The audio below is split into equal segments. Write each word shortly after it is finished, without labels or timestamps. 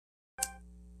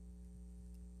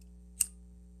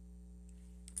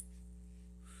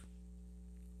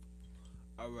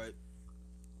Alright,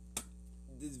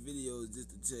 this video is just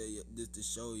to tell you, just to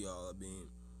show y'all,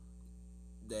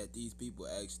 that these people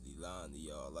actually lying to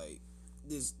y'all. Like,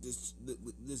 look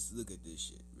at this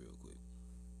shit real quick.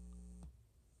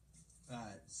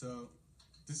 Alright, so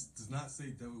this does not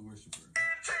say devil worshiper.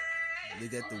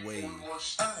 Look at the wave.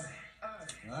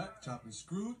 Alright, chopping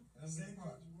screwed.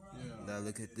 Yeah. Now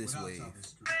look at this wave.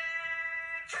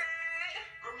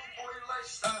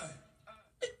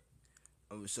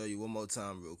 I'm gonna show you one more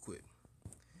time real quick.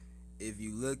 If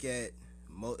you look at,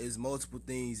 it's multiple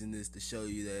things in this to show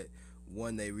you that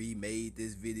one, they remade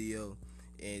this video,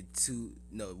 and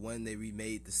one, they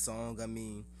remade the song,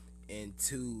 and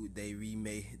two, they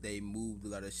moved a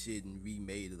lot of shit and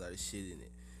remade a lot of shit in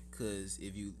it. Cause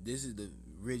this is the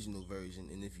original version,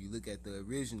 and if you look at the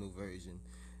original version,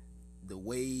 the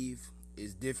wave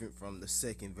is different from the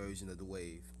second version of the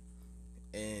wave.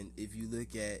 And if you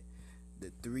look at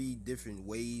the 3 different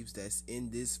waves that's in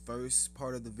this first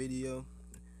part of the video,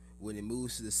 when it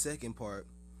moves to the second part,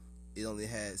 it only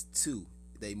has 2.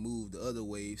 They moved the other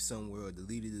wave somewhere or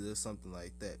deleted it or something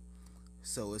like that.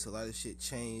 So it's a lot of shit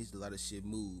changed, a lot of shit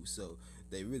moved. So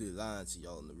they really lying to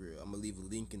y'all in the real. I'm gonna leave a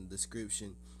link in the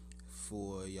description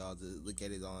for y'all to look at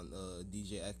it on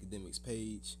DJ Academic's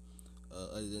page.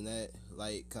 Other than that,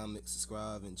 like, comment,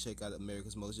 subscribe, and check out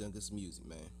America's Most Youngest Music,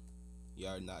 man. You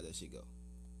already know how that shit go.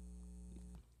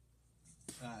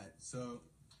 Alright, so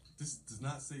this does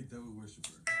not say devil worshiper.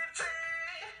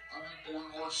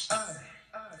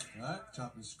 Alright,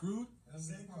 chopping screwed.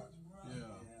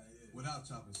 Yeah, without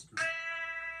chopping screwed.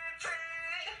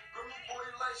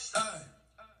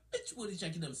 Bitch, Woody,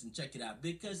 check it out and check it out,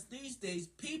 because these days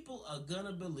people are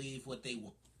gonna believe what they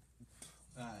want.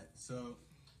 Alright, so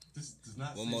this does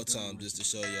not one say more devil time just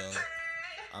to worshiper. show y'all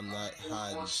I'm not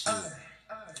hiding shit.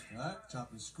 Alright,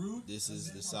 chopping screwed. This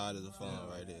is the side of the phone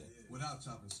right there. Without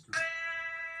chopping screwed.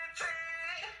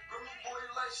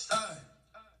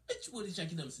 Bitch, Woody,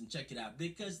 check it out and check it out,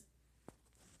 because